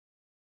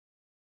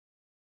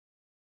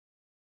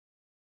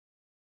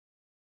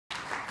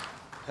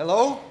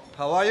Hello,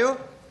 how are you?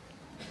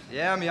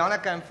 Yeah, I'm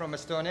Janek, I'm from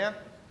Estonia.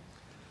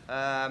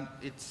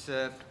 It's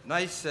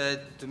nice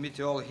to meet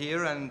you all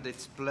here, and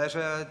it's a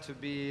pleasure to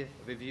be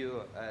with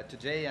you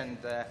today and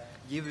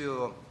give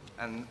you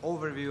an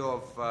overview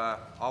of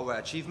our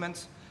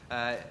achievements,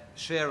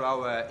 share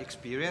our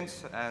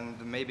experience, and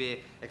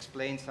maybe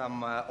explain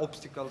some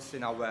obstacles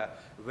in our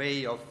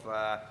way of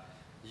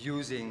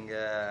using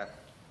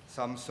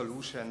some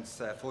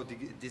solutions for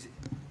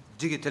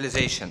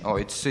digitalization. Oh,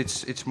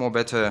 it's more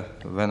better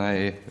when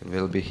I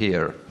will be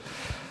here.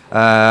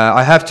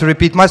 I have to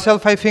repeat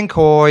myself, I think,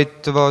 or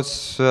it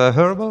was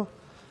hearable?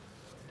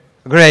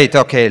 Great.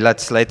 Okay,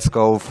 let's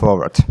go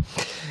forward.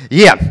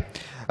 Yeah,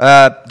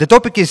 the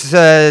topic is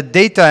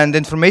data and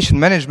information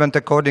management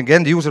according to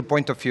the user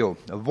point of view.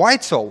 Why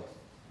so?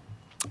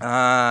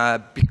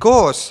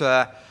 Because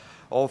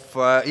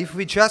if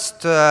we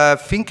just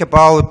think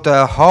about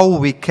how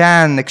we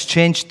can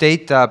exchange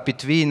data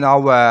between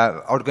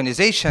our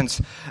organizations,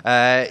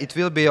 it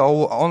will be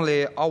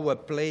only our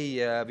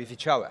play with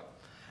each other.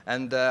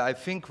 And I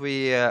think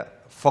we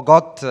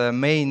forgot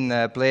main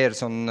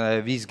players on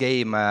this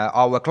game,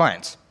 our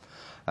clients,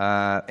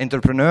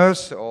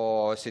 entrepreneurs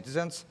or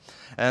citizens.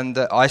 And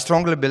I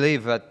strongly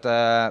believe that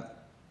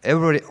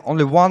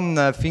only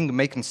one thing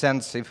making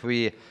sense if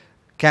we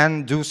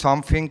can do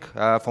something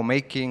for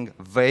making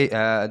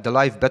the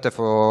life better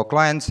for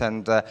clients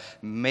and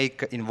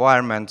make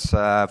environments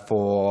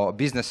for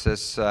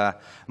businesses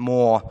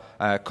more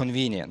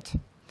convenient.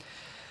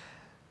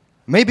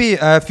 Maybe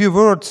a few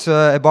words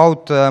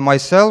about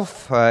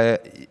myself.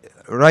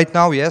 Right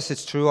now, yes,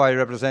 it's true, I'm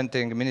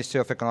representing the Ministry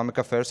of Economic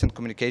Affairs and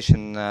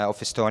Communication of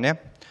Estonia.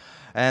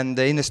 And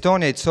in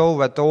Estonia, it's so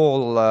that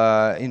all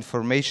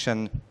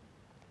information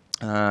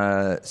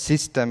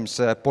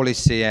systems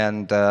policy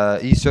and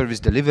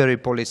e-service delivery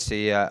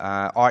policy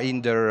are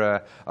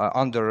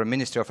under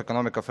Ministry of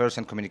Economic Affairs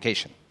and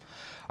Communication.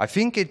 I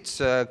think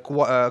it's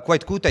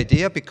quite good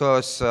idea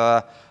because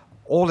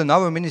all in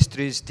our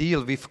ministries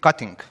deal with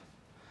cutting.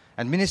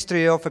 And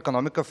Ministry of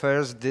Economic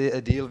Affairs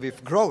deal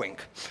with growing.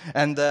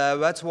 And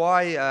that's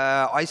why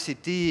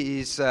ICT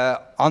is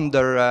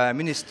under a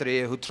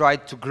ministry who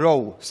tried to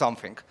grow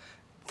something.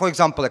 For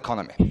example,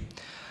 economy.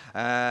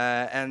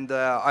 I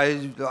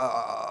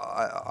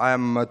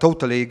am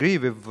totally agree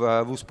with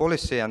this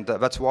policy, and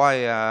that's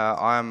why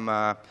I'm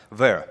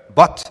there.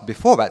 But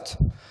before that,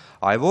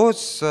 I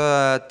was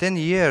 10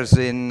 years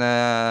in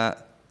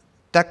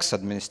tax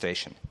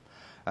administration.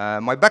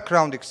 My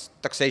background is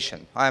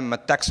taxation. I'm a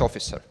tax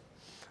officer.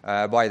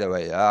 By the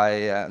way,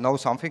 I know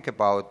something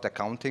about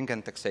accounting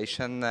and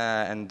taxation,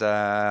 and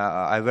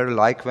I very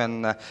like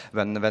when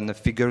the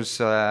figures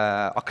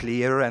are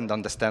clear and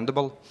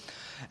understandable.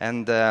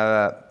 And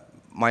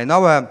my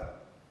now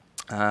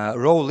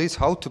role is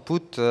how to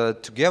put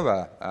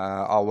together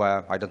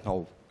our, I don't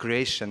know,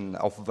 creation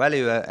of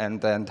value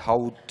and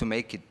how to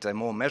make it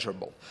more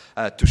measurable,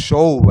 to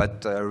show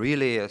that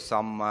really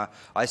some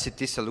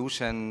ICT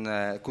solution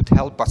could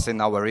help us in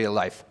our real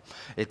life.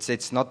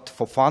 It's not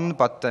for fun,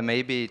 but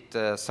maybe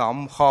it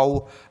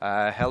somehow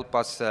help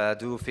us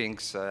do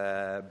things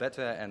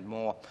better and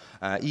more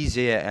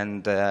easier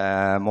and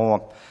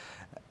more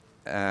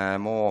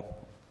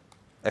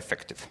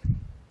effective.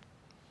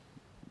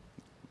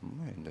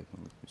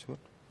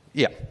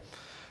 Yeah,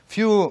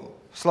 few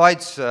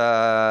slides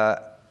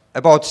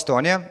about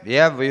Estonia.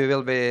 Yeah, we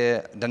will be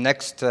the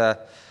next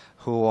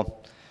who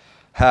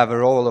have a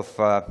role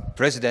of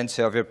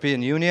presidency of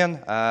European Union.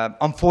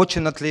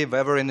 Unfortunately,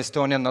 weather in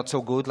Estonia not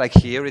so good like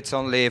here. It's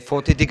only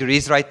 40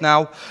 degrees right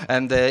now,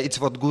 and it's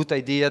a good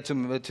idea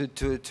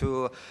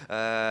to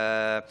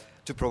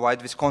provide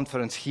this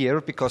conference here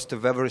because the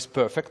weather is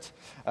perfect.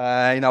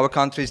 In our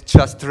country, it's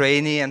just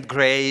rainy and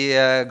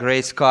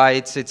gray sky.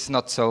 It's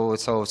not so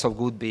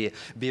good be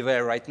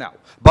there right now.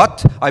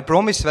 But I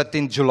promise that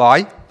in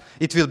July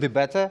it will be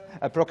better,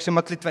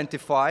 approximately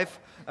 25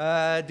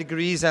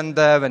 degrees. And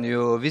when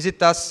you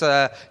visit us,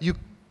 I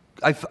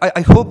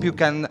hope you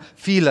can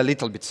feel a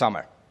little bit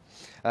summer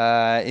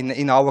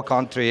in our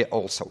country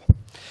also.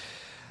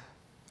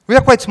 We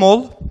are quite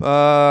small,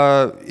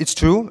 it's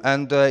true,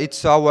 and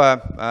it's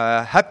our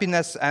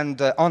happiness and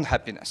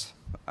unhappiness.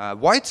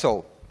 Why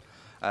so?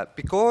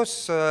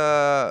 Because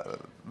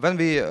when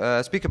we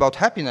speak about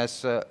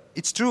happiness,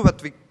 it's true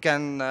that we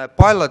can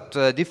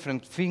pilot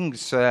different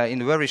things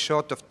in a very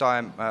short of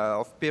time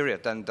of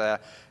period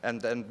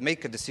and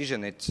make a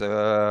decision. It's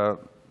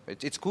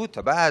good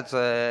or bad,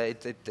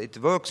 it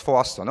works for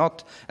us or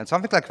not, and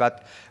something like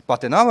that.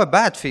 But another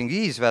bad thing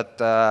is that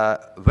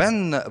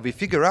when we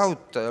figure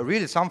out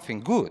really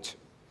something good,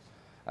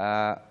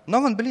 no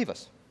one believes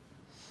us.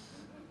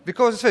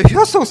 Because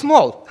you're so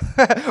small.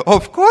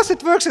 Of course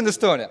it works in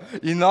Estonia.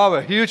 In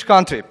our huge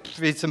country,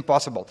 it's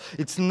impossible.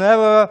 It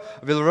never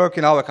will work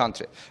in our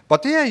country.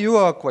 But yeah, you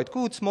are quite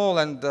good, small,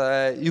 and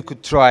you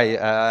could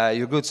try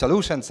your good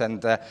solutions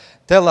and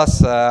tell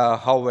us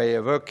how they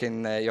work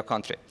in your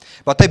country.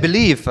 But I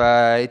believe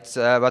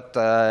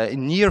that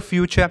in near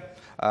future,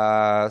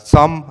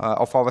 some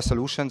of our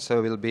solutions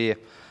will be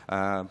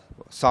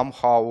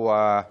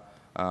somehow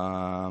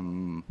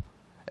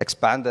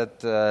expanded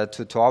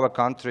to our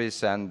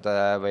countries, and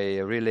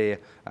we really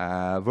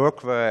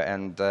work there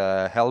and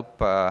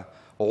help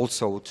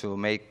also to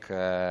make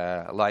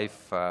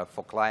life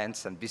for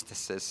clients and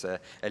businesses a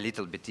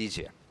little bit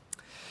easier.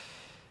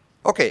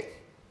 Okay.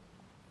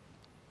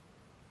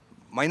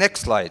 My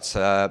next slides.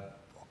 A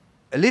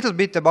little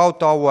bit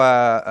about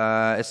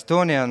our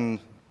Estonian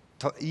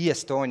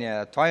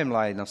e-Estonia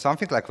timeline or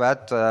something like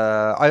that.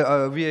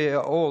 We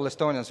all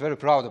Estonians very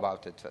proud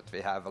about it, that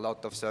we have a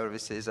lot of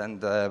services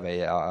and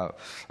we are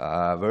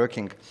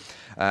working.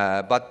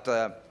 But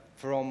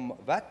from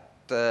that,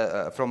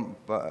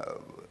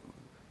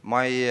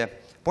 my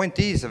point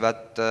is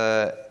that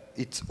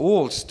it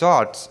all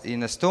starts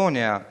in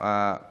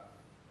Estonia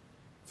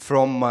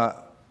from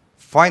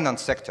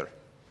finance sector.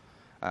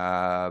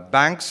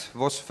 Banks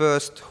was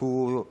first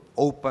who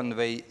opened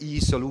the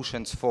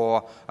e-solutions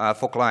for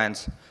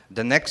clients.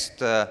 The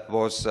next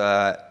was,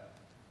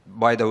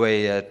 by the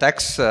way,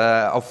 tax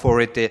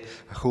authority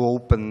who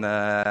opened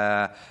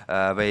the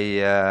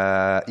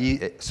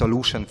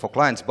e-solution for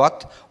clients.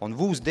 But on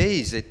those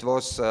days, it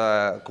was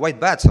quite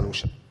bad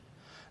solution.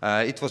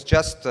 It was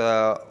just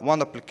one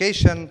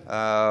application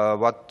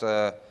what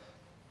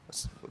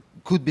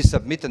could be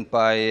submitted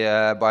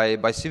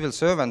by civil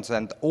servants,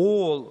 and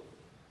all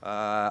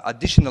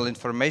additional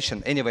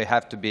information anyway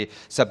have to be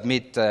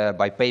submitted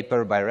by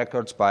paper, by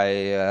records,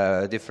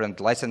 by different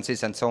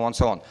licenses, and so on,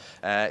 so on.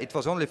 It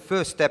was only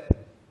first step,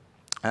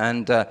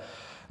 and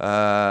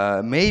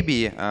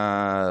maybe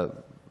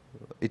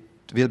it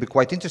will be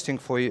quite interesting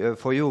for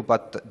you,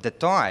 but the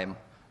time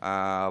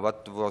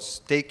what was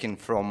taken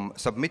from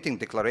submitting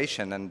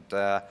declaration and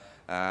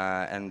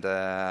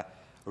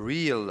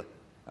real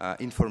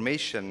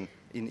information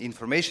in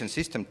information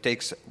system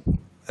takes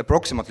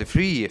approximately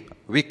 3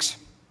 weeks.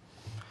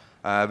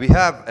 We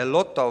have a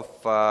lot of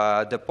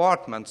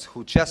departments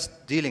who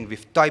just dealing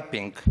with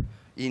typing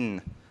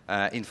in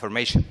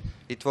information.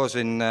 It was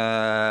in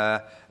late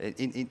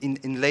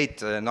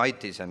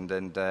 90s and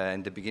in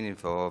the beginning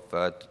of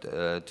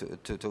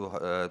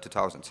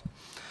 2000s.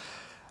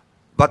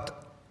 But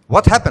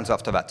what happens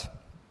after that?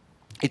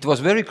 It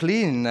was very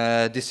clean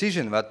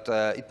decision that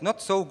it's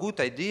not so good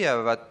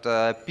idea that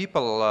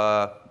people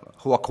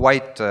who are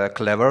quite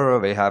clever,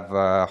 they have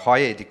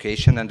high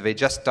education, and they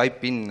just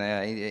type in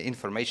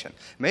information.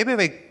 Maybe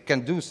they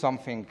can do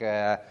something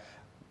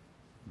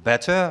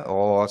better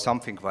or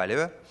something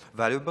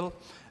valuable.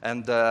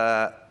 And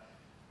the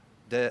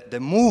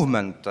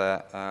movement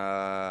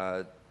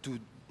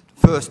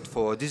first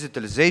for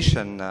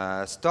digitalization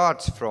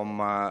starts from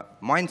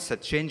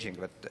mindset changing,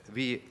 that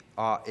we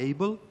are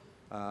able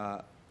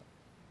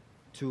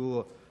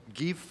to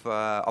give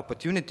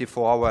opportunity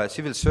for our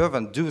civil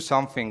servant do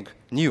something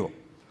new.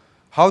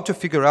 How to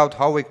figure out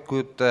how we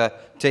could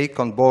take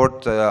on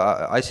board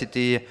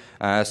ICT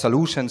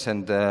solutions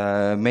and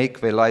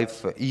make their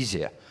life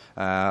easier.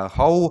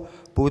 How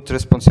put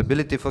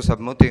responsibility for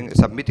submitting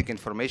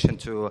information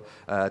to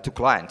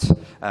clients.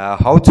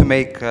 How to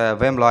make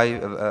them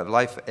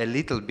life a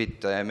little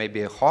bit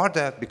maybe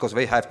harder, because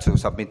they have to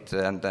submit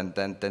and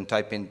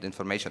type in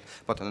information.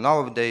 But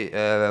now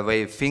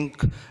they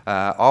think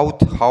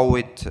out how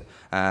it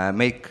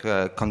make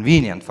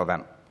convenient for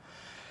them.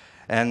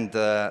 And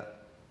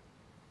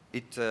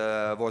it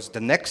was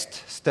the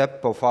next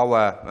step of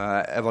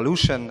our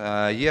evolution,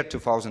 year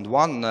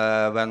 2001,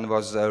 when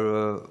was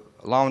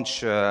launched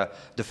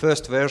the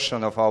first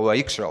version of our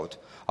X-Road,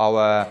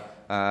 our,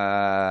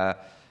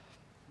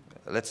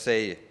 let's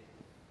say,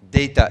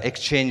 data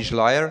exchange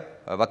layer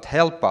that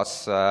help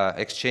us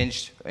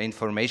exchange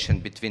information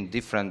between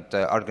different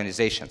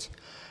organizations.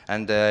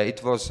 And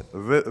it was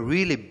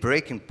really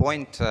breaking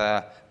point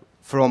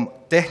from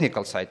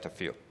technical side of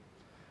view.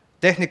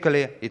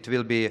 Technically, it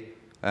will be,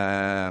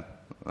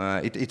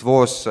 it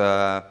was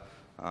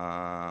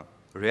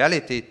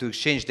reality to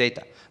exchange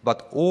data.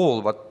 But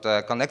all what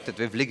connected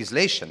with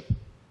legislation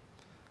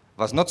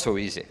was not so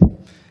easy,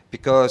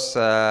 because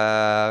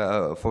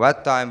for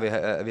that time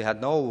we had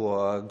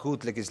no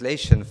good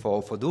legislation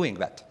for doing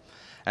that.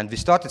 And we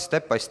started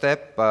step by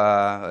step,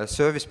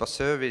 service by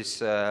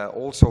service,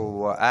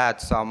 also add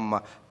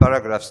some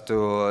paragraphs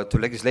to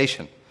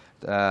legislation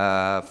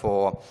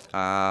for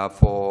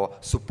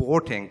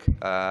supporting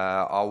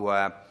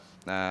our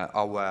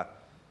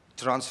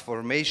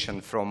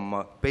transformation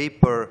from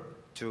paper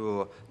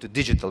to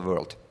digital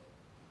world.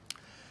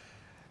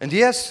 And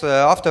yes,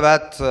 after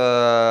that,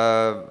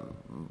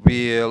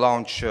 we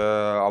launch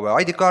our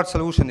ID card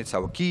solution. It's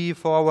our key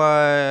for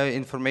our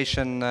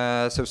information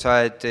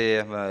society.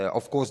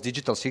 Of course,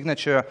 digital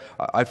signature.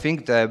 I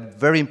think the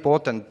very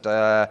important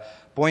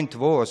point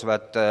was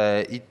that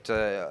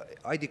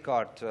ID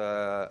card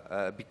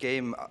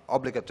became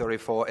obligatory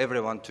for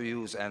everyone to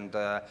use, and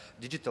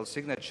digital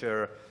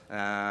signature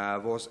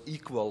was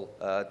equal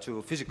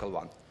to physical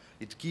one.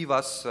 It gives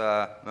us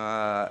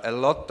a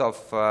lot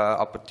of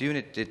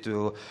opportunity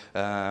to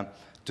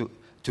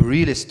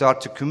really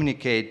start to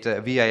communicate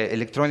via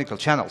electronic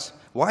channels.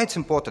 Why it's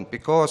important?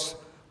 Because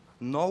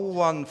no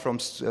one from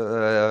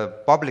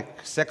public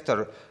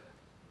sector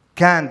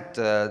can't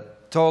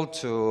tell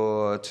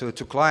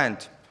to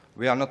client,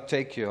 we are not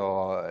take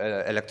your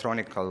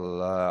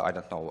electronical, I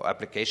don't know,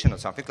 application or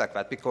something like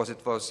that, because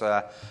it was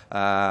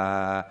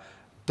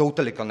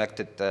totally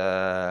connected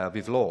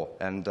with law,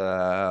 and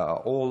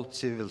all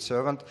civil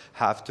servants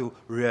have to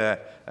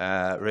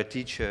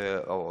reteach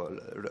or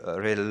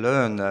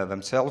relearn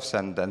themselves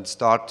and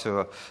start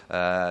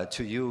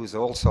to use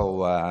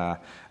also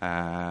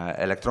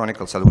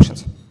electronical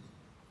solutions.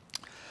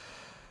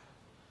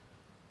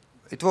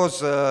 It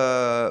was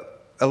a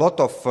lot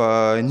of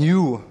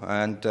new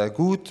and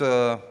good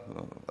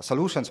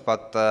solutions,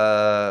 but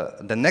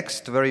the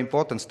next very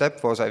important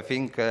step was, I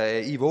think,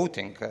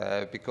 e-voting,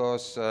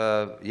 because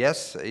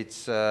yes,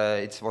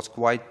 it was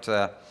quite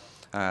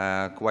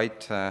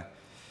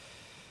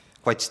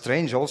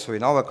strange also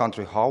in our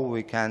country how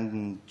we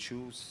can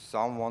choose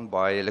someone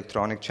by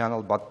electronic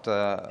channel, but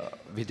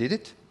we did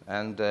it,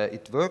 and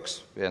it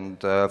works. And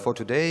for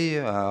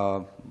today,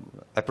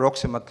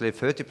 approximately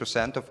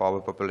 30% of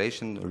our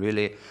population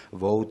really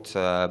vote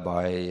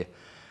by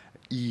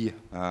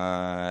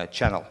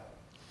e-channel.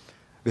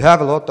 We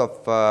have a lot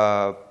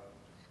of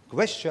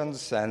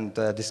questions and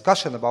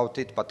discussion about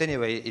it, but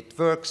anyway, it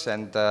works,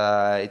 and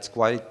it's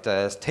quite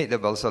a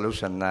stable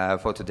solution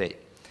for today.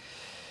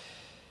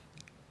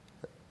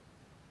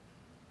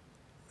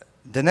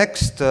 The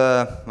next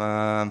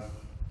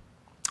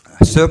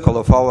circle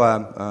of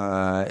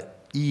our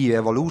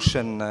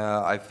e-evolution,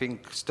 I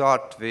think,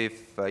 start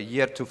with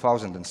year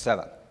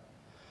 2007.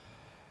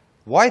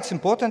 Why it's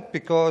important?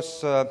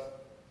 Because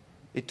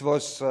it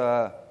was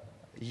a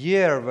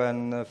year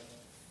when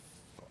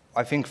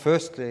I think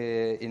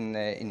firstly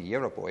in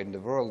Europe or in the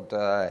world,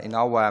 in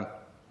our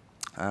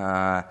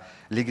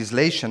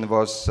legislation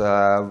was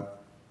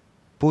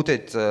put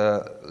it,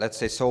 let's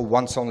say so,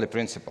 once only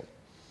principle,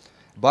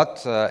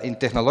 but in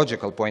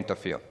technological point of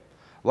view.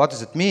 What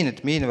does it mean?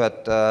 It means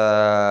that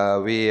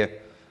we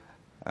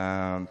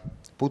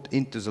put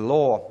into the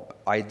law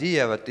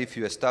idea that if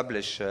you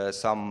establish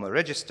some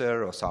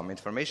register or some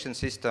information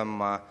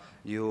system,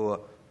 you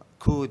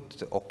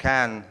could or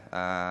can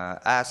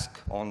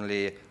ask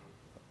only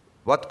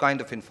what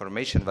kind of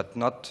information that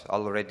not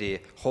already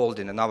hold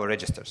in our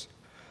registers.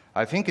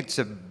 I think it's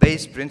a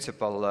base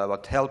principle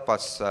that help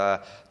us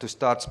to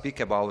start speak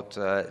about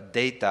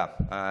data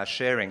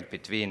sharing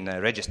between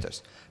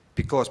registers,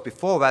 because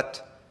before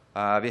that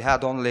we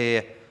had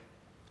only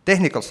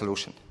technical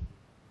solution,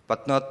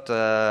 but not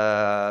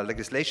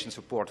legislation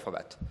support for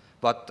that.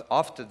 But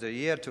after the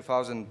year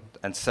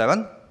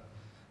 2007,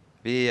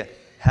 we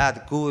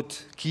had good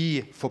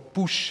key for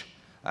push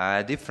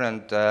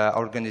different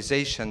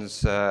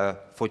organizations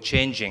for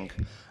changing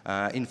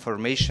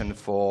information,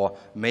 for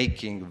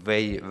making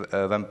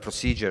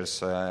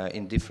procedures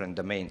in different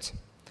domains.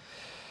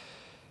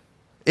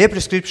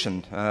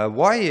 E-prescription,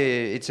 why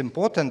it's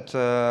important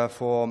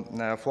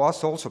for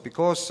us also?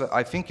 Because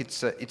I think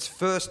it's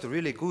first a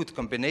really good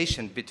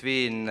combination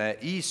between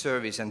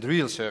e-service and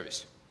real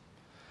service.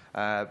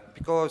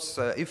 Because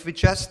if we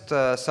just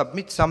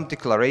submit some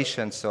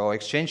declarations or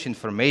exchange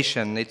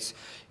information, it's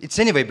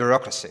anyway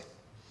bureaucracy.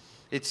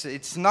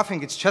 It's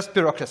nothing, it's just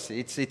bureaucracy.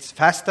 It's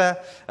faster,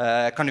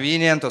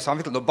 convenient or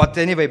something, but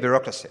anyway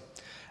bureaucracy.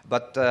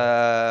 But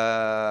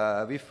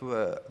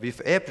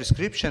with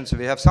e-prescriptions,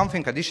 we have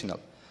something additional.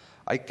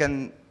 I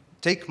can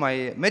take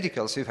my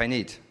medicals if I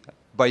need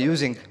by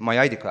using my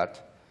ID card.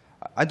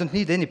 I don't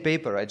need any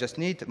paper. I just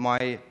need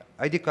my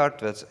ID card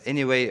that's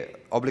anyway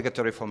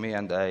obligatory for me,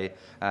 and I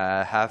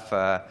have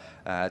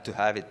to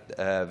have it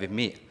with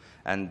me.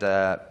 And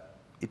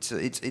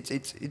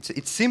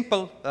it's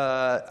simple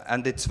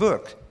and it's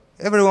work.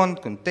 Everyone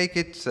can take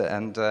it,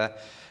 and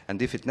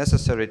if it's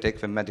necessary, take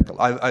the medical.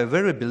 I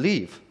very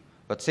believe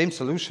that same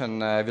solution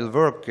will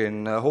work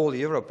in whole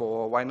Europe,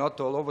 or why not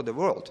all over the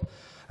world.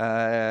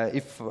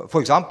 If,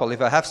 for example, if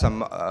I have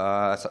some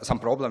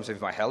problems with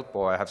my health,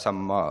 or I have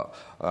some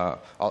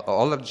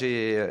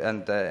allergy,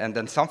 and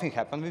then something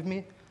happened with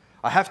me,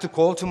 I have to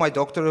call to my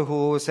doctor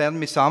who sent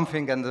me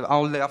something, and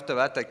only after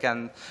that I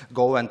can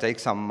go and take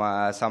some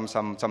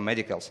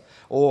medicals.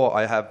 Or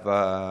I have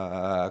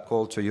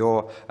called to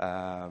your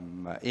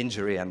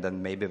injury, and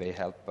then maybe they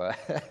help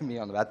me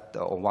on that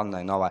or one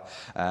another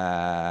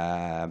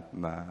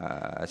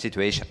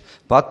situation.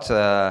 But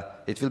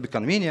it will be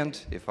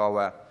convenient if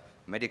our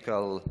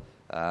medical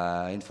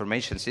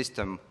information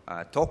system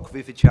talk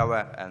with each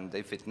other, and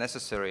if it's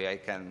necessary, I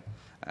can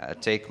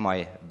take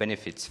my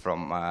benefits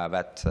from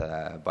that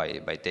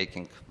by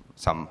taking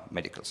some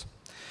medicals.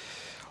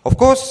 Of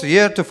course,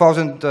 year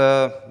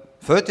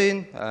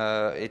 2013,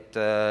 it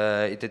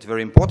is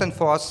very important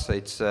for us.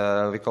 We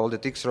call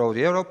it X-Road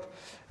Europe.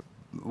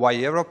 Why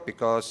Europe?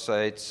 Because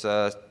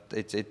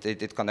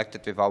it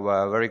connected with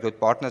our very good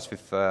partners,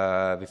 with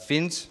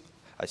Finns.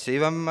 I see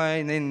them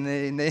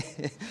in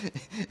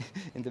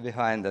the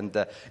behind, and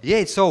yeah,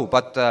 it's so.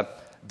 But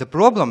the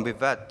problem with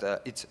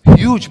that, it's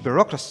huge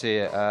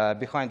bureaucracy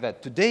behind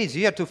that. Today is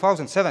year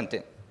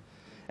 2017,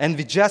 and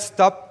we just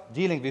stopped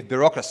dealing with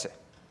bureaucracy.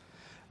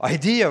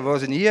 Idea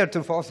was in year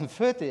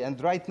 2030,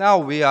 and right now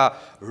we are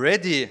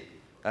ready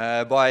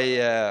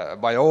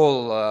by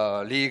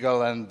all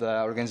legal and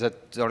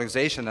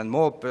organization and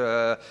more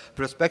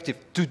perspective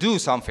to do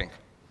something.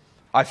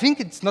 I think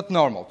it's not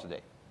normal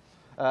today.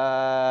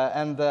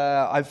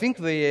 I think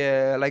we,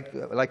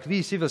 like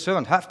we civil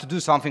servants, have to do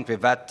something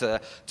with that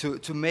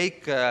to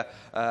make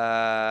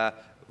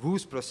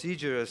whose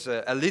procedures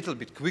a little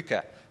bit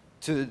quicker,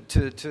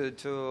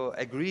 to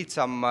agree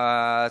some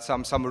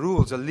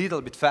rules a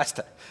little bit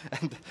faster,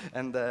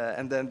 and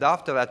then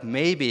after that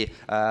maybe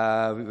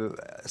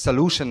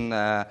solution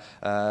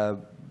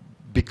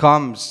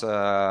becomes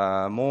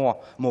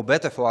more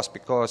better for us,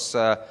 because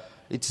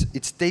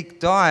it's take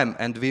time,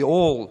 and we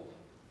all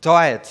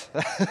tired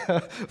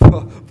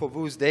for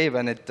those days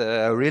when it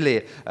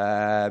really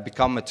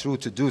become true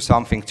to do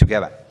something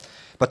together.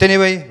 But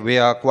anyway, we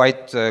are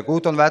quite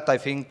good on that. I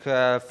think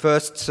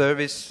first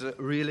service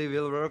really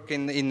will work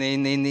in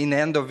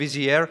end of this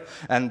year,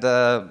 and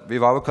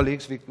with our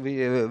colleagues we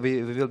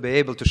will be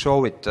able to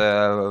show it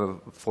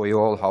for you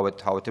all how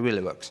it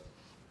really works.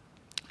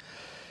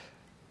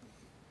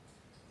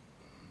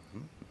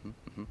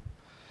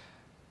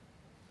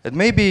 And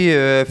maybe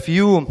a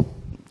few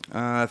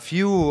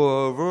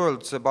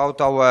words about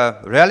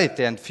our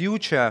reality and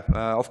future.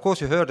 Of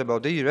course, you heard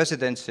about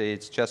e-residency.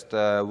 It's just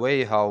a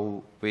way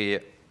how we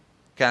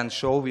can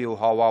show you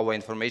how our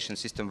information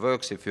system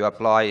works if you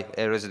apply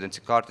a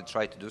residency card to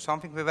try to do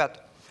something with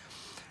that.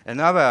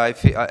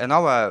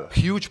 Another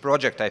huge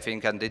project, I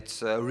think, and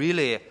it's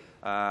really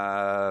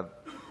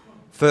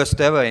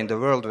first ever in the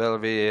world where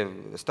we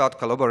start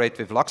collaborate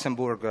with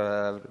Luxembourg,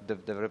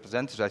 the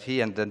representatives are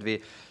here, and then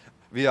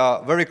we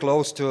are very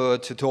close to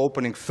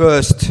opening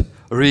first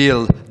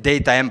real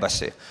data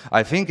embassy.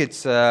 I think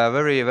it's a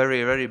very,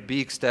 very, very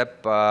big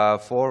step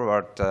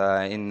forward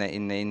in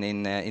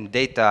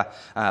data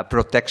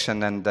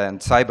protection and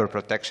cyber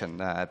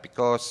protection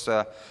because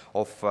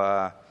of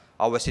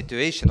our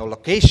situation or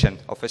location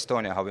of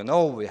Estonia. How you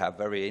know, we have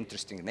very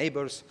interesting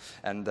neighbors,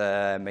 and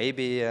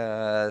maybe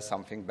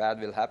something bad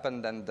will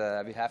happen, and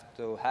we have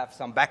to have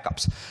some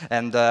backups.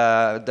 And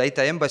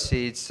data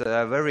embassy is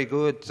a very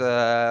good,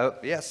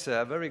 yes,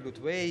 a very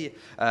good way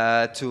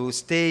to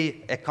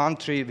stay a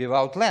country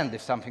without land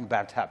if something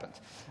bad happens.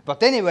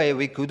 But anyway,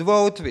 we could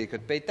vote, we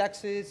could pay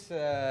taxes,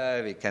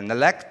 we can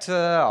elect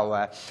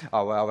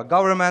our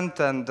government,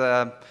 and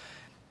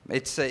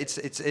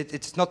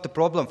it's not the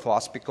problem for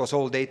us, because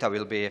all data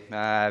will be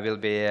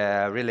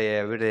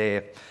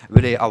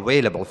really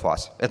available for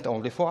us, and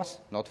only for us,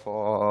 not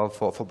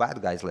for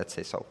bad guys, let's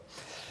say so.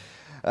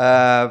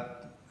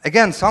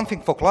 Again,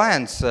 something for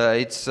clients.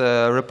 It's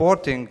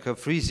reporting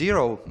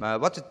 3.0.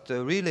 What it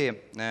really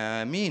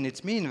mean?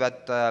 It means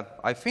that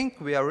I think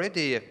we are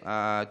ready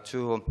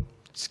to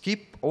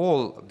skip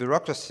all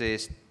bureaucracy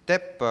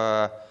step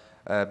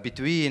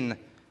between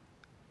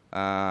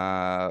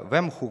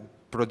them who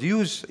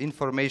produce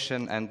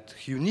information and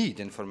who need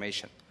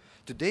information.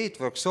 Today it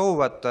works so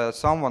that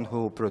someone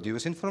who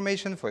produces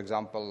information, for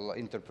example,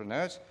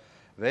 entrepreneurs,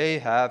 they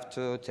have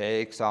to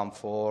take some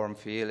form,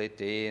 fill it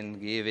in,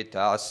 give it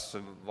us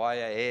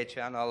via a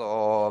channel,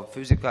 or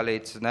physically,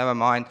 it's never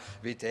mind.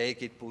 We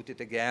take it, put it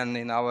again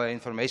in our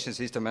information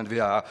system, and we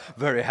are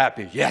very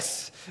happy.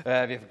 Yes,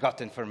 we've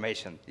got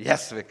information.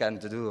 Yes, we can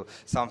do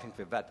something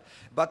with that.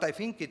 But I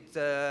think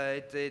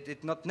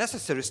it's not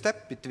necessary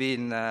step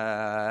between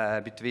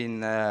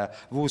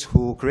those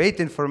who create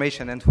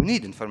information and who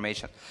need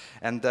information.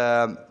 And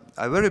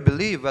I really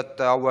believe that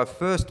our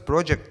first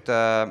project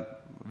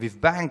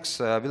with banks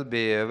will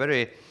be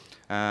very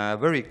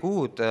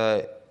good.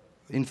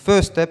 In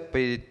first step,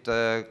 it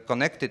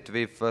connected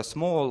with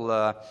small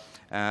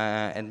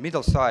and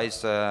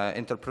middle-sized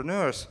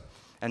entrepreneurs,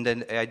 and then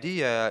the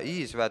idea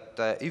is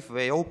that if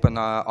they open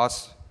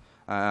us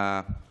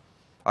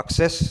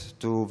access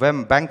to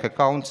them bank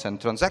accounts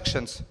and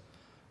transactions,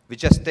 we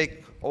just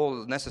take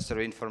all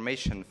necessary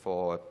information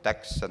for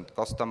tax and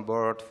custom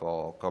board,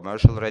 for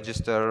commercial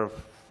register,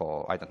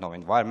 for, I don't know,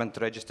 environment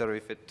register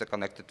if it's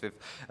connected with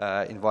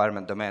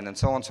environment domain, and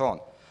so on, so on.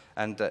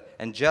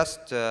 And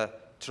just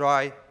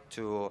try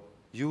to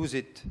use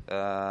it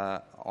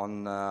from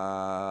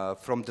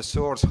the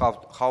source,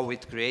 how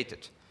it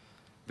created,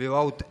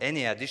 without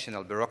any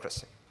additional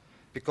bureaucracy.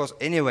 Because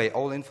anyway,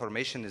 all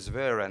information is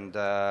there, and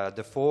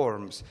the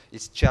forms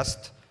is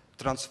just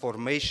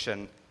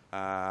transformation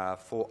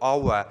for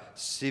our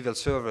civil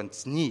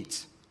servants'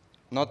 needs,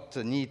 not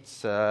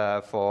needs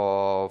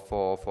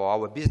for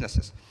our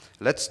businesses.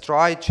 Let's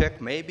try, check,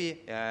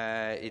 maybe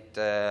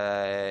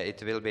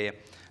it will be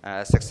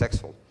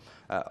successful.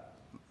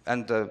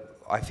 And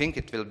I think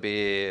it will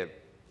be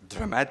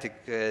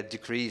dramatic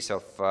decrease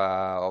of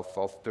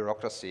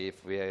bureaucracy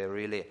if we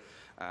really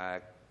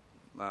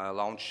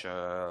launch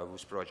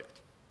this project.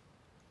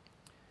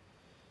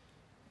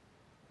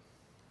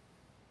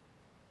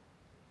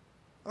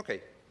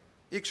 Okay,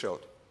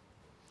 X-Road.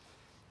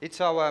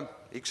 It's our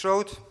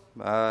X-Road.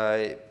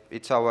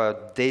 It's our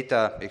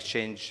data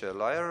exchange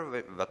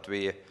layer that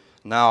we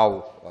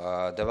now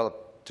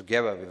develop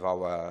together with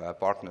our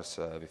partners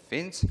with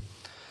Finns.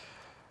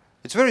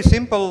 It's very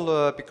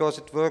simple because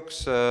it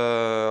works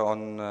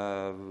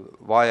via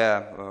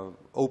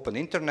open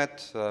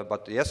internet,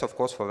 but yes, of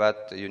course, for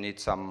that you need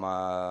some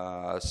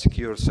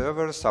secure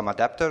servers, some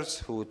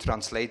adapters who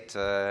translate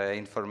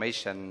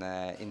information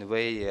in a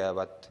way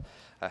that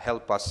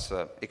help us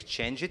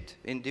exchange it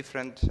in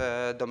different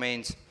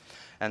domains.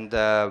 And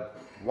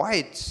why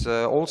it's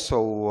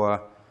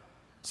also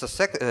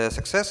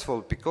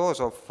successful, because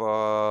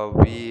of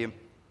we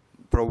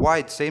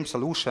provide same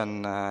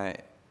solution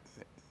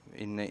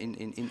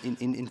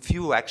in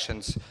few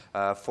actions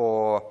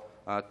for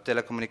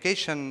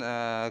telecommunication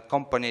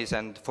companies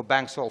and for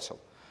banks also.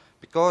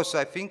 Because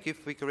I think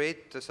if we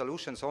create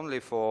solutions only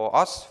for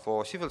us,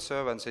 for civil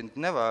servants, it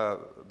never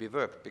be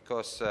work,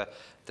 because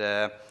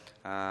the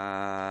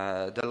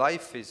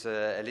life is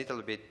a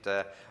little bit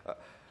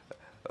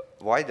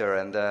wider,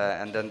 and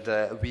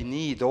we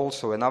need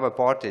also another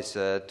parties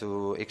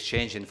to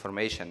exchange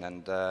information.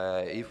 And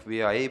if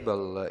we are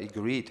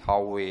agreed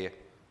how we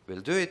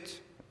will do it,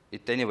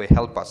 it anyway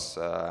help us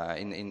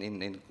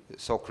in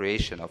so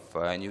creation of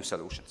new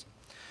solutions.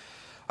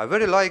 I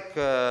very like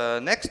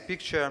next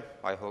picture.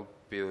 I hope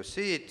you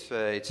see it.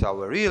 It's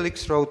our real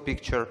X-Road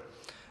picture.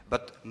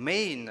 But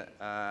main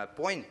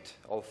point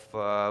of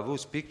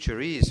this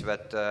picture is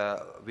that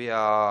we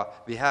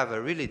have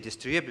a really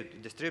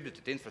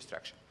distributed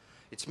infrastructure.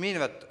 It means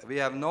that we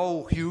have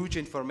no huge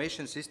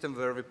information system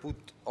where we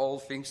put all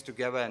things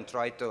together and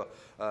try to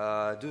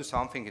do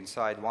something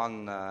inside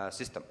one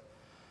system.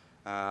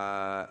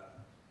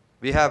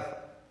 We have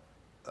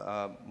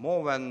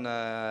more than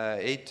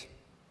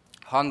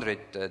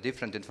 800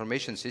 different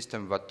information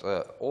systems that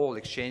all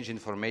exchange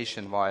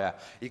information via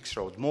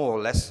X-Road, more or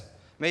less.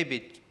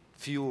 Maybe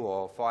few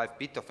or 5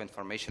 bits of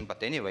information,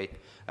 but anyway,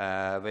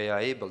 we are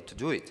able to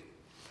do it.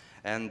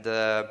 And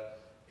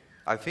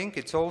I think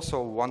it's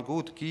also one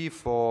good key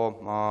for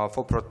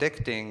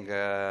protecting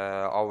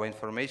our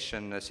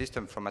information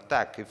system from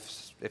attack.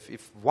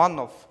 If one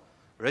of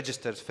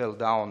registers fell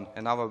down,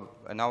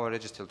 another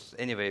registers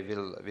anyway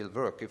will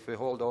work. If we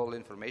hold all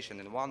information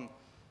in one,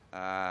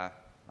 I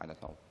don't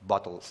know,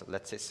 bottles,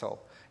 let's say so,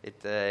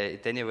 it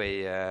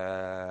anyway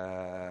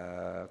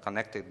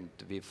connected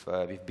with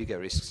bigger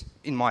risks,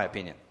 in my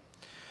opinion.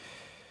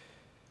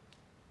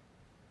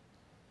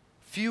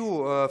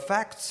 Few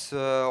facts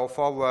of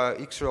our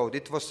X-Road.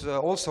 It was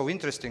also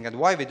interesting, and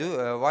why we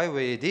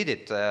did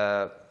it.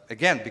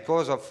 Again,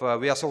 because of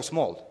we are so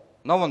small.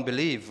 No one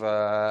believes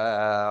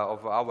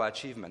of our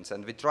achievements,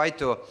 and we try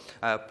to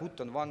put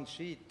on one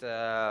sheet,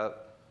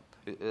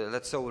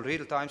 let's say,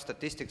 real-time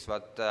statistics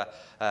what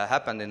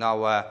happened in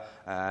our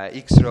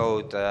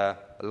X-Road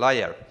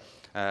layer.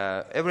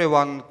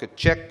 Everyone could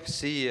check,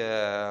 see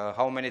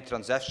how many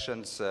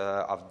transactions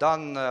I've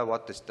done,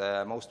 what is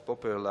the most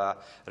popular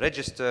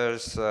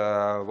registers,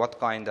 what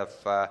kind of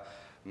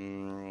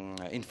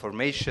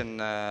information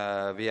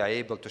we are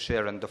able to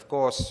share, and of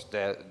course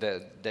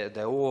the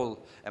whole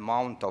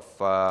amount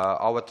of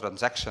our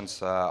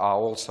transactions are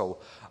also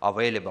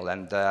available.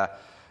 And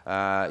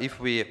if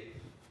we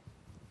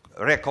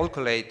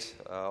recalculate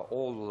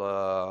all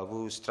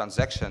those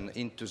transactions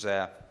into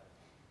the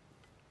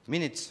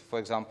minutes, for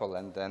example,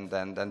 and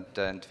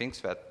thinks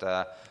that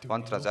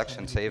one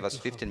transaction saves us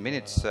 15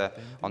 minutes.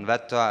 On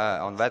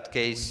that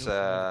case,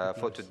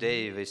 for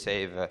today, we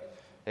save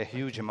a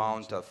huge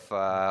amount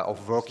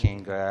of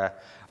working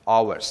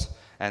hours.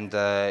 And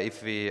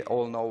if we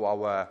all know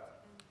our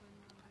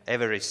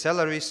average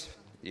salaries,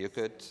 you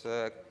could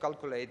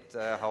calculate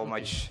how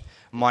much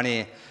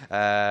money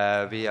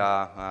we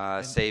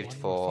are saved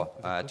for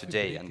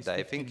today. And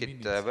I think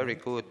it's a very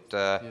good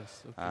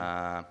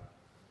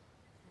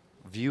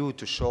view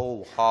to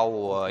show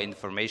how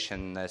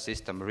information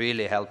system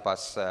really help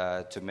us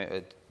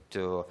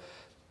to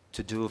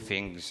do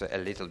things a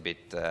little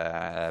bit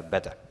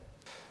better.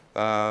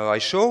 I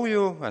show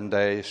you and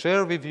I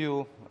share with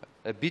you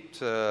a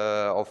bit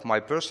of my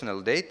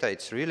personal data.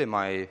 It's really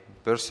my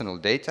personal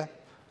data.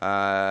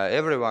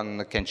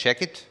 Everyone can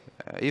check it.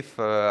 If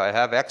I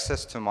have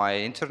access to my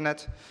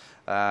internet,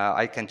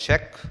 I can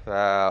check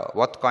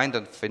what kind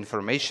of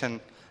information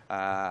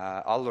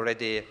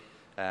already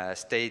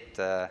state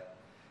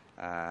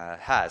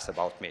has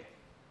about me.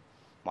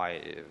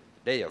 My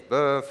day of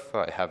birth,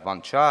 I have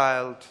one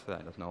child,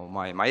 I don't know,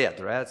 my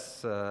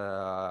address,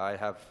 I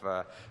have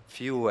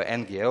few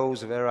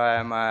NGOs where I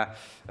am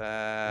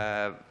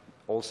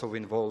also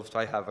involved.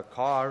 I have a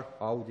car,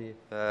 Audi,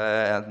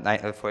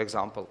 for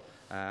example.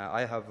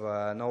 I have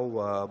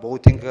no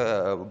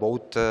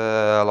boat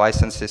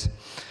licenses.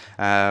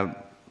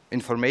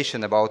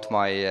 Information about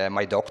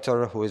my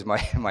doctor, who is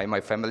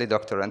my family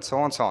doctor, and so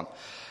on, so on.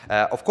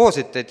 Of course,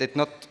 it's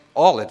not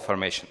all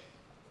information,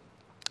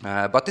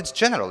 but it's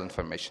general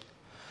information.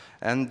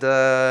 And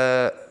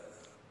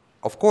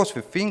of course,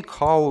 we think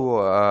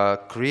how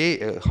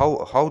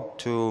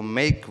to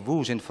make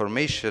those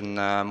information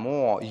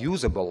more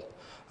usable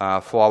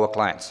for our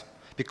clients.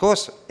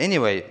 Because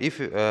anyway, if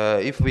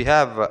we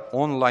have an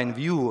online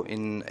view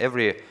in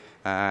every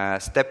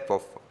step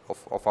of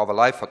our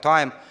life or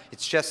time,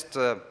 it's just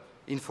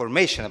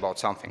information about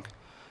something.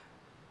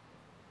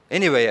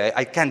 Anyway,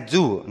 I can't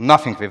do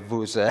nothing with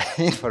those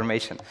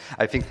information.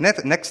 I think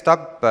next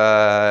step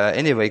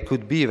anyway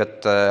could be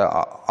that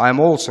I'm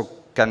also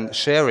can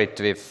share it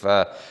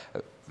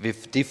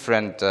with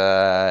different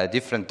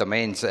different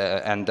domains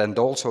and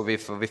also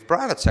with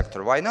private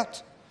sector. Why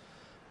not?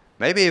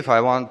 Maybe if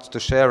I want to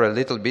share a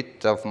little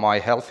bit of my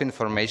health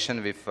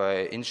information with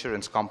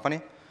insurance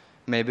company,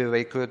 maybe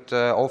they could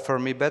offer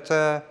me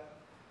better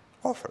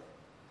offer,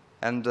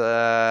 and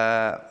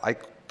I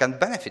can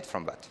benefit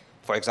from that,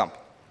 for example.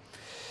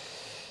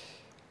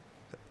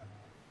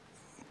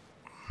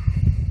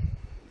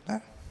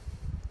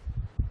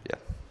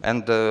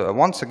 And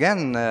once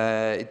again,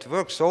 it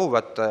works so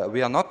that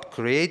we are not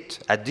create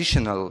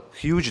additional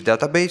huge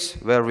database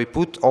where we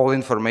put all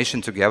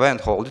information together and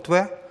hold it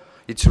there.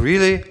 It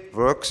really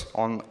works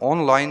on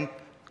online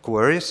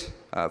queries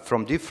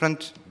from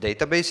different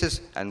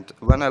databases. And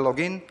when I log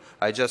in,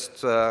 I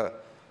just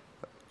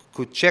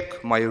could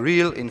check my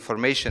real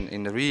information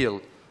in the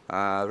real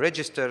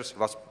registers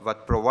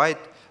that provide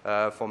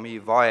for me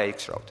via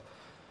xroute.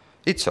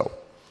 It's so.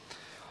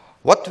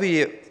 What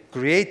we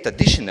create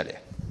additionally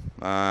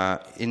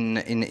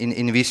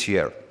in this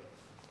year,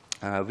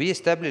 we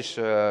established,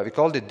 we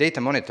called it data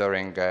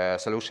monitoring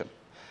solution,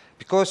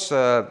 because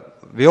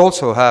we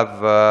also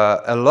have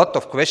a lot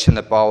of questions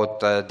about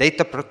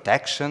data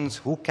protections,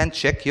 who can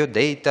check your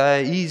data,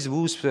 is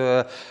whose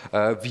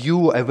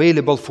view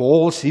available for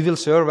all civil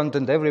servant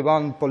and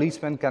everyone,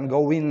 policeman can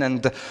go in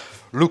and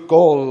look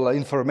all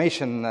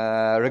information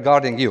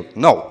regarding you.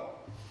 No,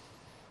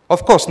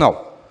 of course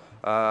no.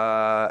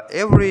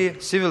 Every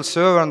civil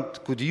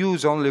servant could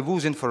use only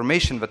those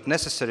information that's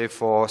necessary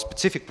for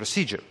specific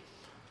procedure.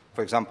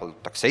 For example,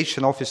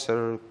 taxation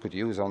officer could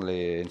use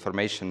only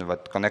information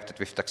that connected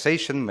with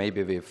taxation,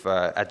 maybe with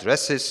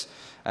addresses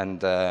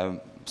and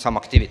some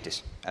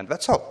activities, and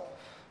that's all.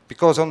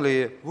 Because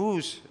only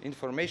those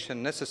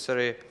information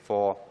necessary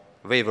for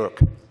their work.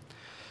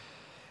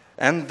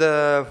 And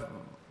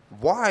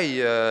why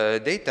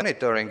data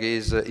monitoring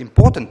is an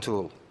important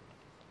tool?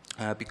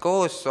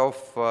 Because of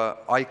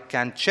I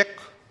can check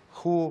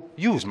who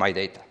use my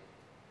data.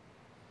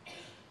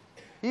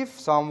 If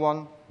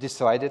someone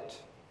decided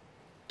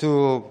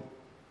to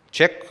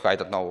check, I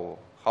don't know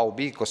how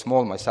big or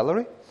small my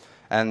salary,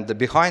 and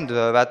behind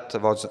that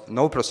was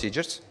no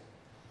procedures,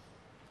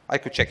 I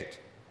could check it.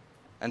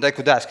 And I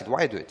could ask it,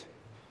 why do it?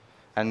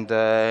 And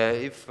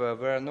if there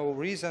were no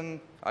reason,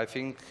 I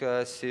think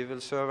civil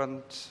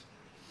servants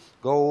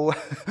go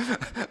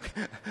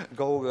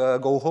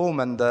go home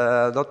and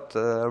not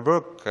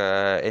work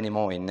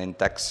anymore in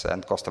tax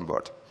and custom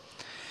board.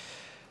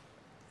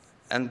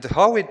 And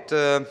how it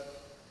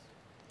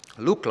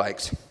look like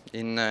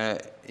in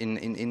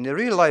the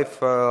real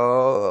life,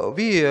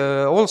 we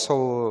also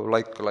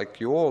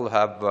like you all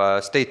have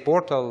a state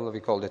portal.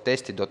 We call it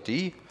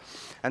testi.ee,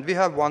 and we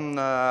have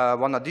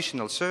one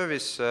additional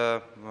service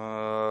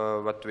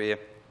what we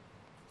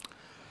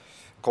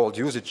called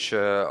usage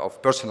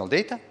of personal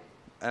data.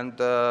 And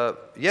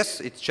yes,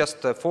 it's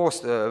just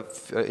first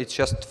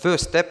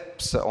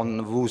steps on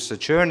those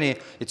journey.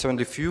 It's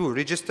only few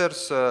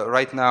registers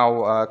right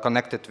now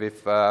connected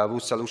with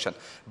those solution.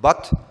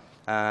 But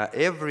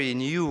every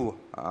new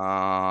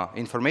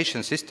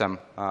information system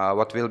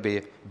what will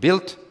be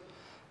built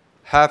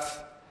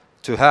have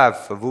to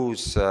have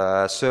those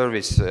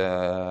service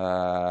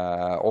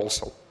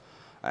also.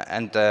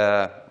 And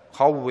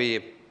how we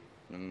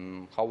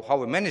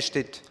managed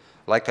it.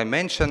 Like I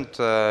mentioned,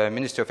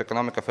 Ministry of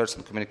Economic Affairs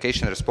and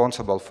Communication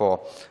responsible for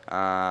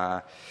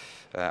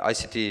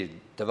ICT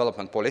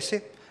development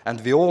policy,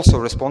 and we also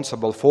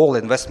responsible for all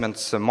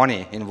investments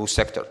money in this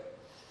sector.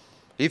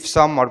 If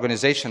some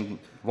organization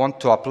want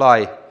to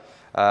apply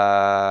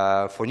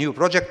for new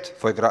project,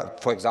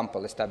 for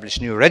example, establish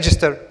new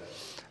register,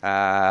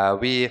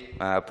 we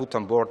put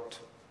on board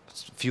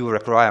few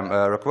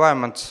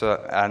requirements,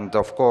 and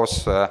of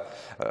course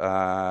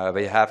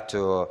we have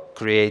to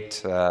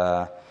create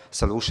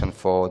solution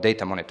for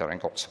data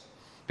monitoring also,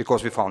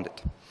 because we found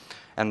it.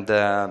 And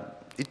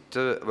it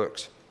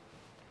works.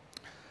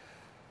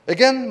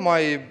 Again,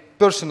 my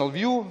personal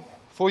view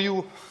for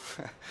you,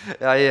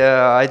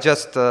 I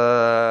just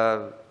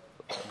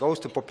goes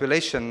to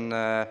population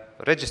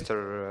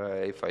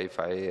register, if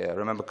I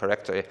remember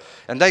correctly,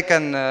 and I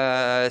can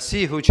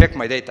see who check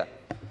my data.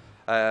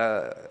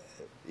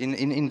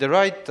 In the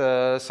right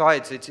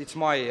side, it's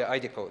my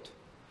ID code.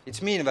 It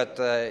means that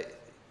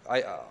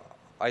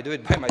I do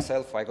it by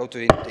myself. I go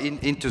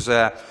into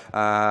the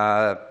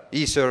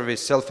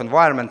e-service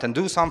self-environment and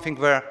do something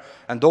there,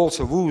 and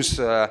also those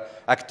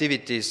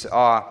activities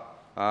are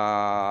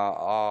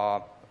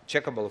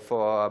checkable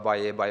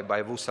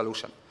by those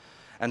solution.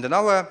 And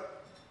another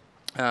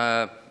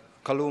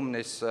column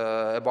is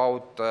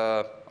about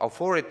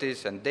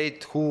authorities and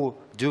date who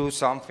do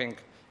something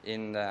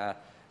in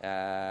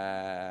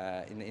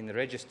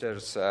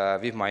registers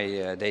with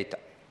my data.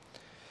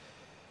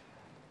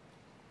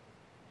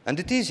 And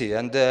it's easy.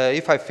 And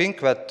if I think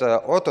that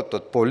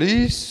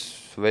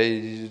police,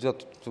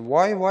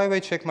 why they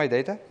check my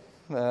data?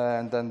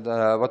 And then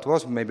what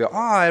was maybe,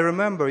 I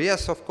remember,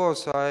 yes, of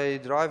course, I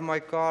drive my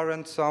car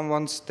and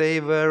someone stay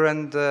there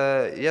and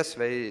yes,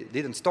 they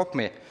didn't stop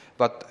me,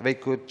 but they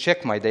could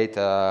check my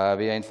data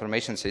via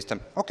information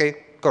system. Okay,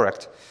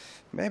 correct.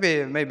 Maybe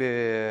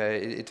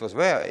it was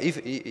there.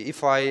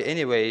 If I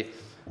anyway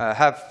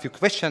have few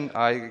questions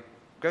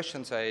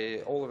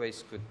I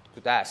always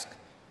could ask,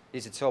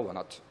 is it so or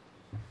not?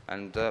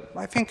 And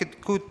I think it's a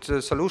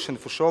good solution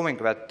for showing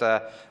that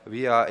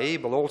we are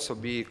able also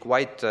be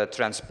quite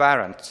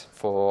transparent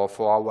for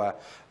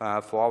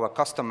our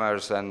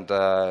customers and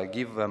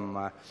give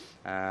them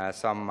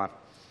some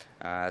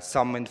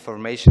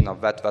information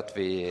of what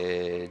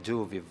we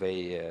do with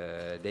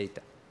the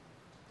data.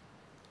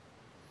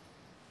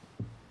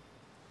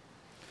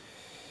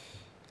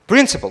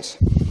 Principles.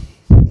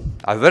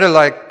 I very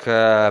like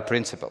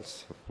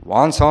principles.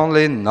 Once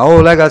only,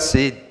 no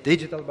legacy,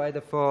 digital by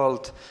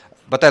default.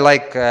 But I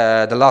like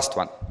the last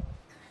one.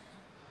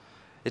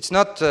 It's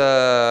not,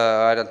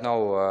 I don't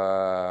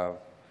know,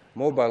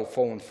 mobile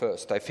phone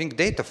first. I think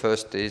data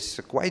first is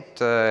quite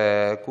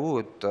a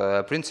good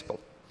principle.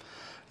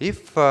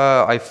 If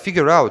I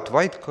figure out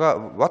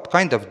what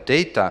kind of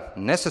data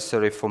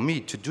necessary for me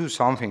to do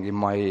something in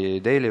my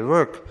daily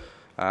work,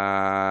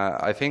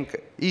 I think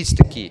is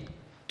the key.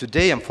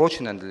 Today,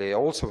 unfortunately,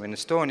 also in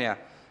Estonia,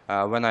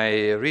 when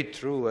I read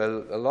through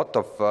a lot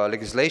of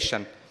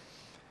legislation,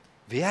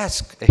 we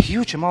ask a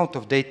huge amount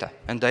of data,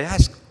 and I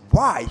ask,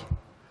 why?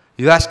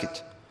 You ask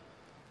it.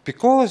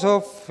 Because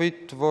of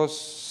it was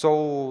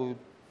so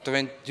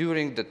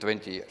during the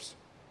 20 years.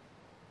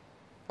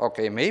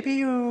 Okay, maybe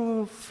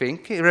you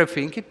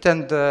rethink it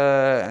and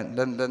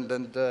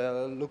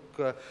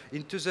look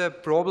into the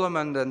problem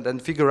and then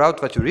figure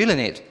out what you really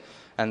need.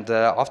 And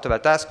after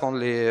that, ask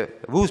only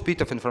whose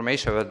bit of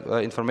information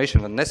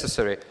was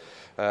necessary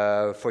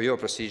for your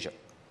procedure.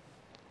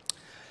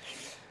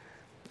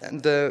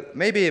 And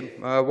maybe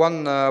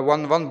one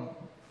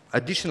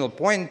additional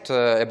point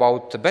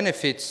about the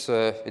benefits.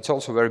 It's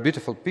also a very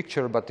beautiful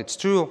picture, but it's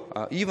true.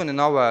 Even in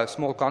our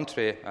small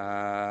country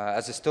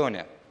as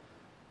Estonia,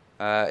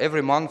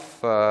 every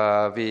month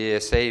we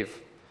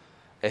save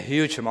a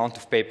huge amount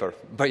of paper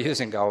by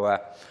using our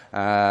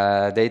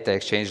data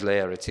exchange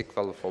layer. It's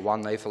equal for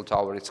one Eiffel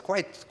Tower. It's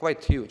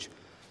quite huge.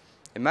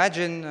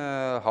 Imagine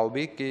how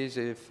big is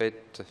if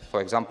it,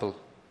 for example,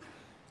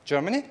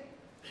 Germany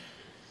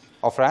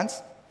or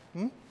France?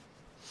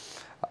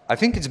 I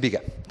think it's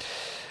bigger.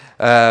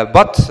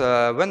 But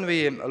when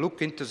we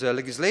look into the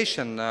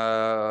legislation,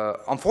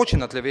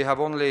 unfortunately, we have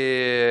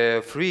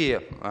only 3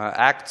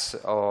 acts,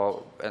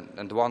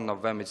 and one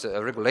of them is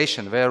a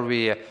regulation where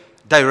we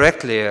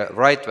directly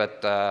write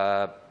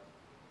that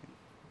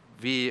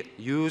we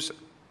use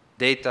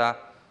data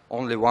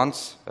only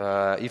once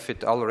if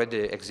it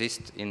already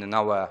exists in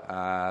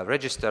our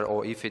register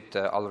or if it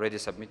already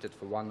submitted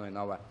for one in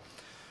our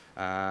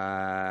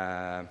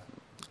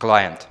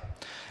client.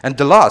 And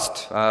the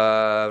last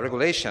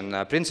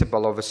regulation,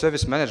 principle of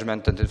service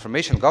management and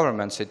information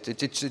governance,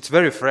 it's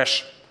very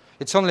fresh.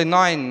 It's only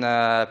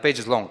 9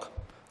 pages long,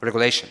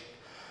 regulation.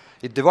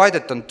 It's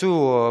divided on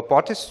 2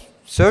 parties,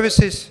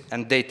 services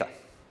and data.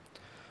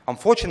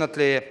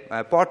 Unfortunately,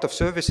 part of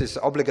services is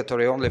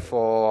obligatory only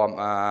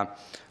for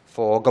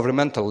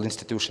governmental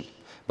institutions,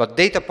 but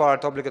data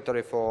part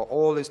obligatory for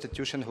all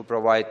institutions who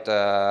provide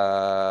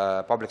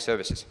public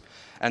services.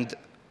 And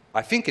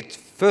I think it's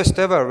first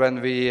ever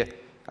when we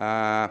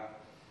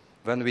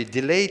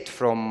delete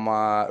from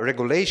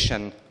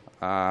regulation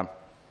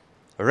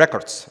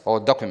records or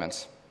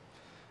documents,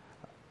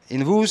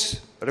 in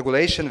whose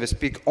regulation we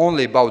speak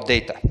only about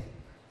data.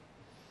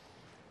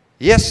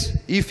 Yes,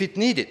 if it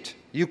needed,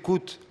 you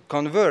could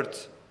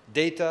convert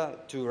data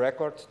to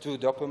record, to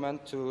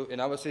document, to in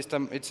our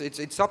system.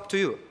 It's up to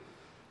you.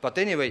 But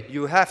anyway,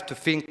 you have to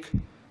think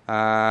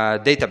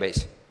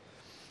database.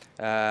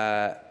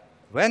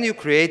 When you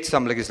create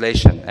some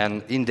legislation,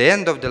 and in the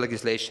end of the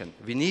legislation,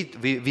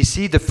 we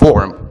see the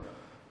form.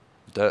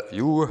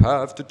 You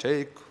have to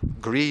take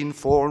green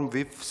form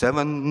with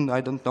 7,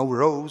 I don't know,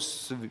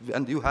 rows,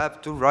 and you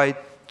have to write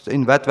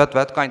in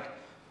that kind.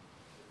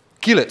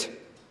 Kill it.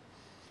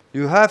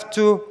 You have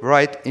to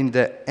write in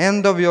the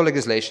end of your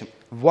legislation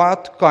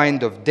what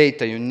kind of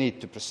data you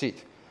need to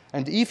proceed.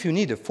 And if you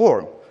need a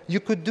form, you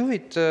could do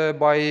it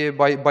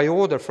by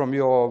order from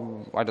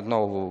your, I don't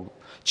know,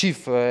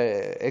 chief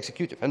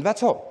executive, and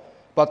that's all.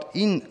 But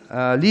in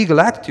legal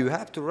act, you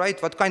have to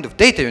write what kind of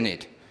data you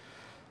need,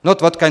 not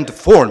what kind of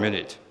form you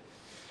need.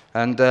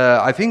 And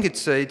I think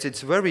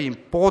it's very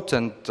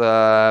important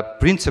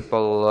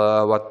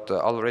principle what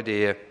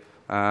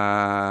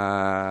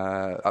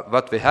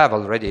we have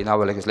already in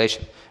our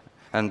legislation.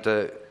 And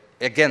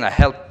again, I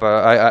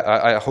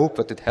hope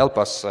that it helps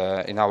us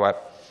in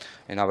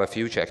our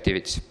future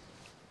activities.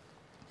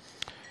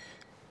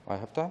 I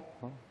have time?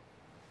 Oh,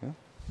 yeah.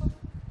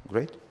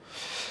 Great.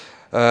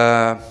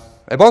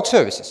 About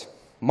services.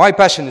 My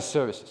passion is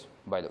services,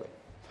 by the way.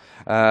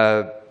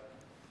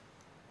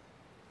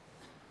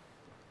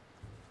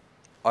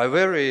 I'm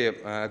very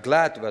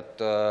glad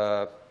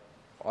that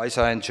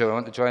ISA and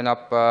join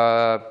up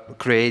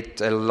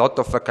create a lot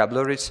of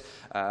vocabularies.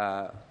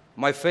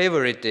 My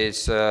favorite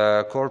is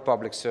core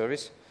public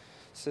service.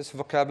 This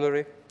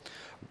vocabulary.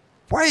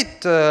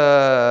 Quite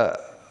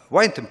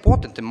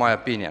important in my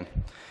opinion,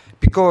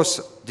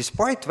 because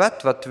despite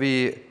that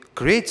we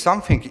create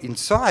something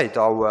inside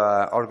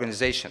our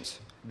organizations,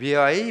 we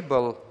are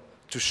able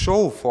to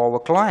show for our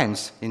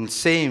clients in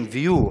same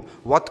view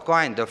what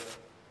kind of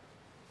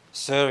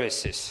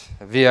services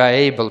we are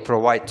able to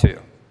provide to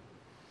you.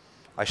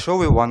 I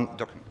show you one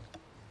document.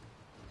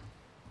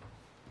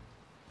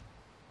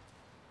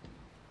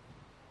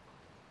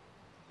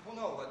 Who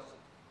knows what?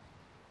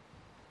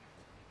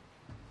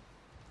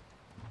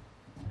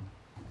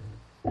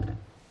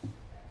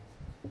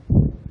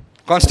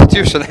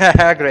 Constitution,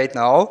 great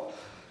now.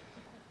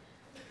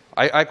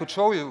 I could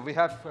show you, we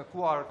have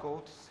QR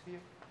codes here.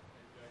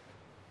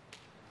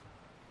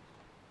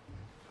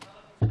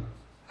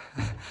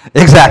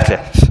 Exactly.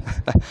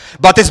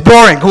 But it's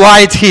boring,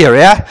 why it's here,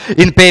 yeah,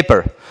 in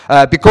paper.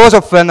 Because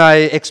of when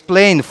I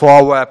explain for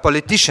our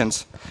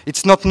politicians,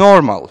 it's not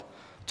normal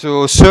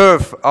to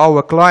serve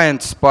our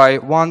clients by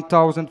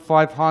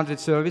 1,500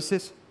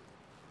 services.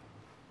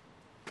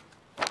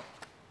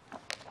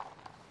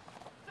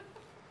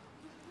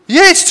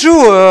 Yeah, it's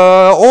true,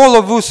 all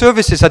of those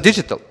services are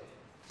digital.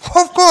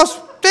 Of course,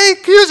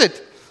 use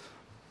it.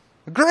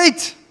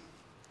 Great.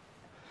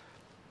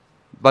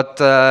 But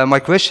my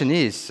question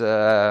is,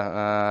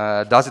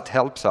 does it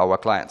help our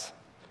clients?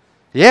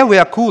 Yeah, we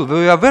are cool.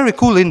 We are very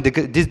cool in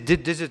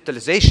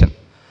digitalization,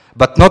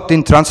 but not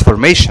in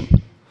transformation.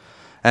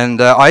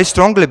 And I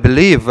strongly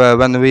believe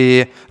when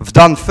we've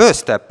done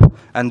first step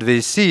and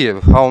we see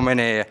how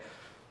many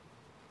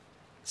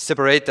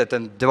separated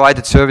and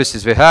divided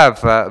services we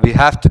have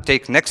to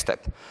take next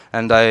step.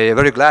 And I'm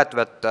very glad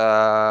that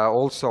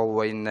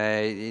also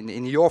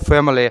in your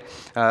family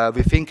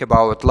we think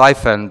about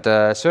life and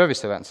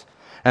service events.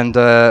 And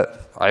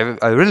I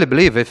really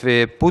believe if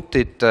we put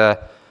it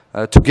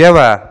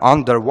together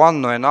under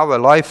one or another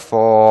life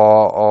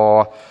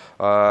or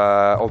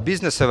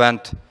business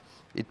event,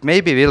 it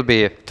maybe will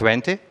be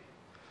 20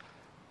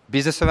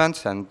 business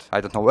events and, I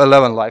don't know,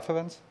 11 life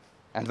events.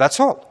 And that's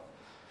all.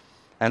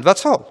 And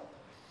that's all.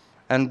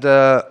 And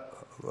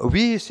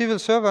we civil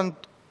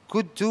servants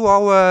could do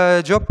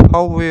our job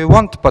how we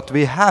want, but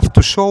we have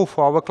to show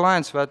for our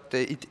clients that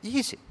it's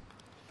easy.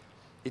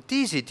 It's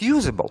easy, it's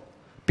usable.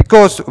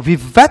 Because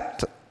with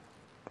that,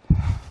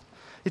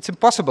 it's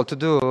impossible to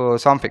do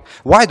something.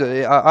 Why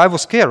I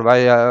was scared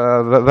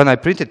when I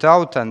printed it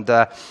out, and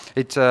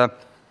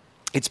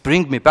it's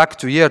bring me back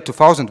to year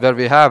 2000, where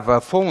we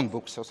have phone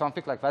books or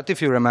something like that,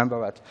 if you remember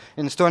that.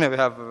 In Estonia, we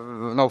have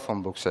no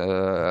phone books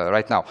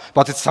right now.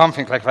 But it's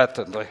something like that,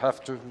 and I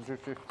have to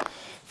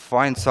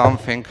find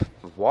something.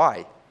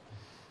 Why?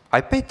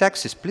 I pay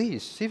taxes,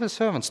 please. Civil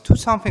servants, do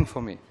something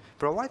for me.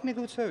 Provide me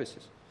good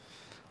services.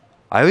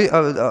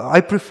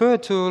 I prefer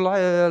to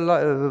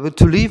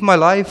live my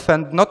life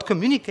and not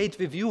communicate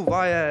with you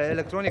via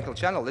electronic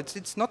channel.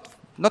 It's not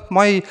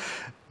my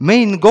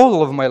main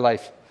goal of my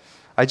life.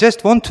 I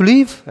just want to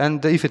live,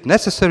 and if it's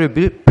necessary,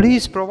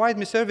 please provide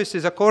me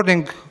services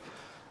according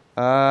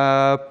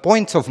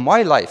points of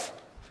my life,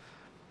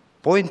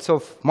 points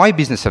of my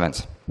business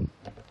events.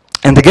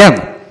 And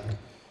again,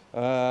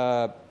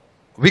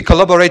 we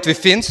collaborate with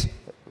Finns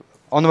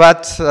on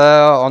that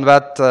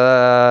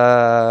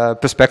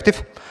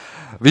perspective.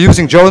 We're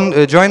using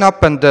join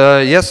up, and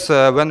yes,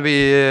 when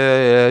we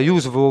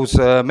use those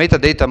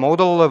metadata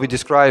model, we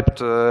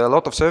described a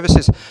lot of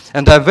services,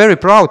 and I'm very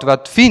proud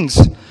that Finns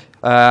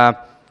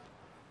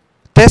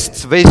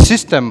tests this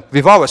system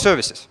with our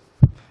services.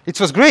 It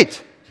was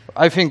great,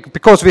 I think,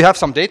 because we have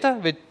some data.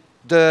 With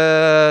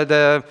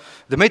the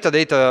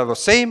metadata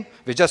was same.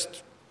 We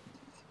just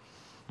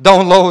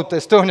download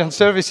Estonian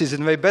services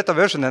in a better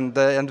version,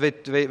 and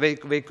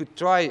we could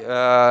try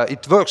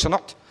it works or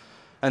not.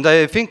 And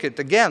I think it,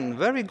 again,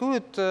 very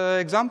good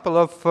example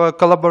of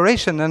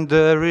collaboration and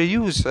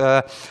reuse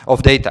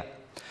of data.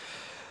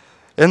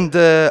 And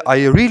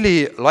I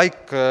really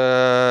like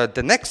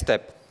the next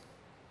step.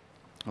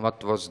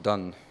 What was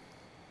done?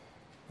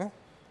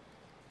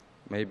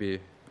 Maybe,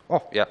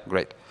 oh yeah,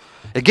 great.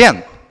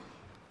 Again,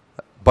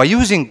 by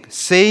using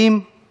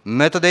same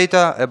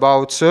metadata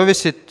about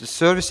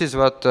services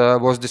that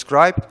was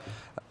described,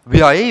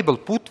 we are able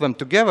to put them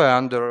together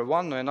under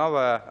one or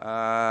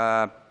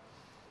another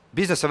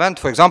business event,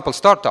 for example,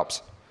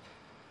 startups.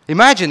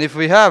 Imagine if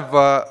we have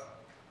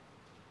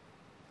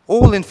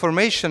all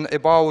information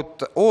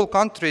about all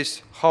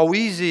countries, how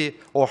easy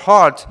or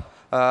hard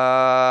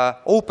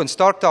open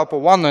startup or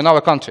one or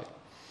another country.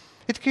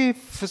 It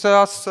gives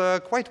us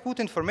quite good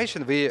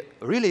information. We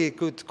really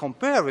could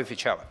compare with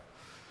each other.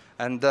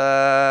 And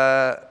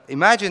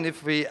imagine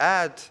if we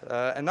add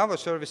another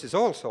services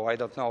also, I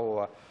don't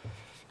know,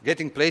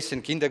 getting placed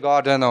in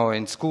kindergarten or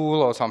in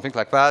school or something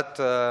like that,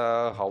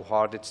 how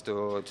hard it's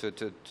to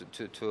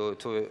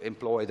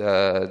employ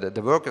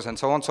the workers and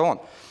so on, so on.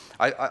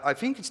 I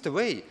think it's the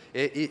way.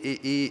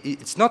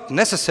 It's not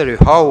necessary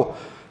how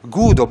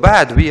good or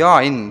bad we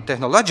are in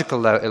technological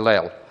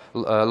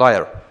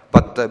layer.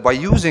 But by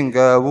using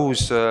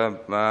whose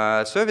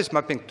service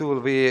mapping tool,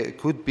 we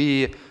could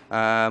be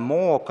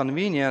more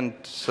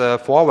convenient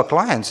for our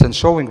clients and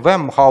showing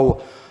them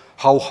how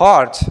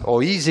hard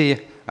or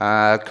easy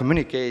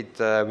communicate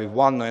with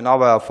one or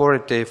another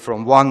authority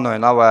from one or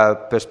another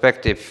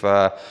perspective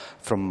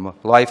from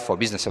live or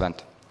business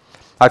event.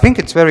 I think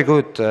it's very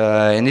good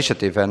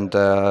initiative, and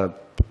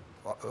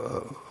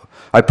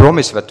I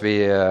promise that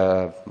we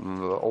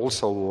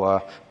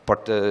also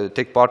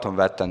take part on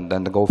that and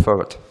then go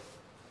forward.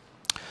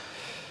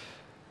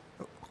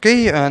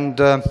 Okay, and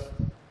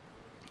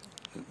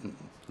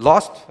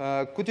last,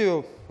 could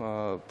you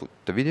put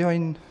the video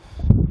in?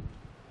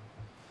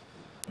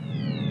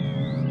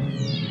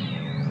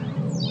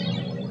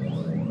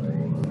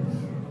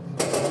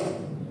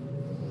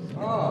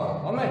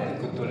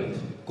 Ametnikud tulid.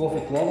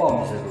 Kohviku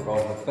avamisega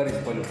kaasneb päris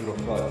palju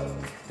bürokraatiat.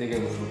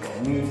 Tegevusluba,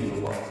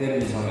 müügiluba,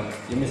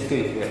 tervisamet ja mis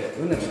kõik veel.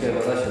 Õnneks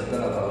käivad asjad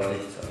tänapäeval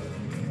lihtsalt.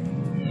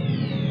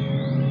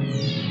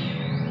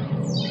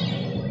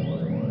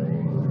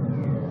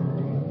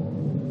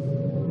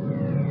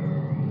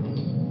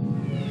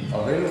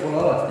 Aga elu pole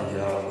alati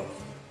hea olnud.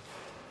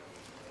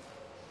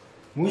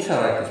 Mu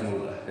isa rääkis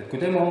mulle, et kui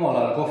tema omal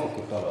ajal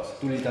kohvikut avas,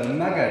 tuli tal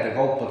mägede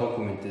kaupa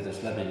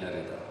dokumentidest läbi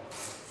närida.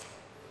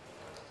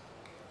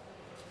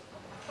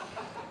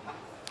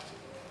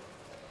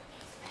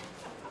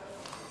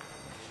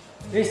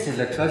 Eestis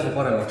läks asja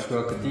paremaks, kui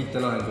hakati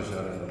IT-lahendusi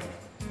arendama.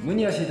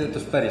 Mõni asi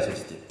töötas päris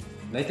hästi,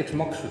 näiteks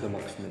maksude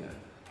maksmine.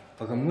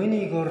 Aga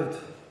mõnikord...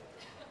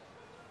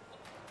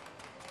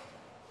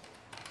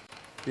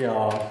 Ja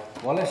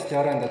valesti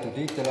arendatud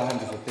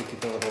IT-lahendused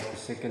tekitavad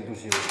hoopis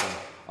sekeldusi juurde.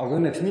 Aga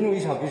õnneks minu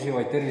isa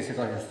püsivaid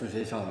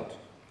tervisekahjustusi ei saanud.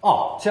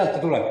 Sealt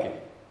ta tulebki.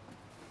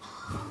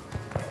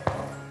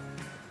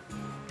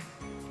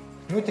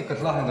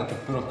 Nutikalt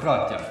lahendatud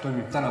bürokraatia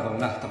toimib tänapäeval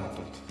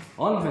nähtamatult.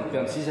 Andmed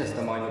pean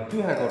sisestama ainult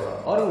ühe korra,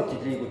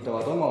 arvutid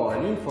liigutavad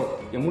omavahel infot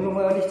ja mul on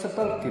vaja lihtsalt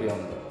allkirja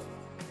anda.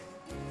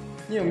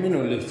 Nii on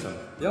minul lihtsam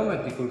ja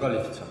ametnikul ka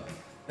lihtsam.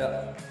 Ja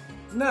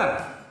näe,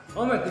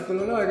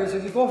 ametnikul on aega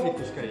isegi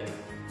kohvikus käia.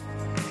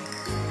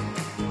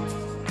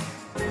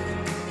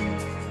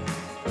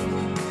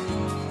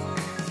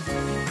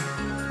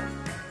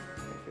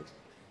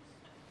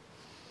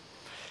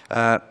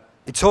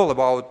 It's all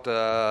about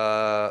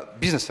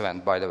business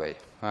event, by the way.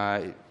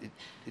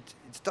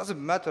 It doesn't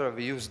matter if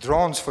we use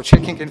drones for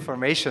checking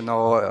information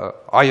or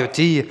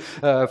IoT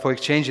for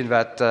exchanging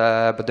that,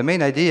 but the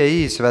main idea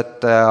is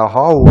that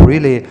how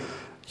really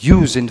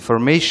use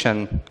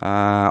information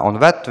on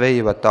that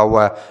way that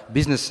our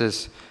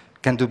businesses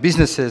can do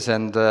businesses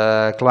and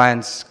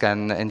clients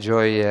can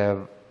enjoy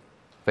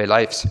their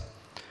lives.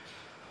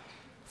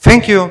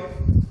 Thank you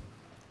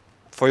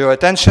for your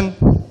attention.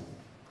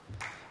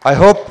 I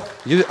hope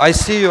I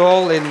see you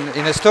all in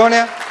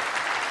Estonia.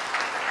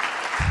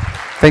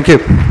 Thank you.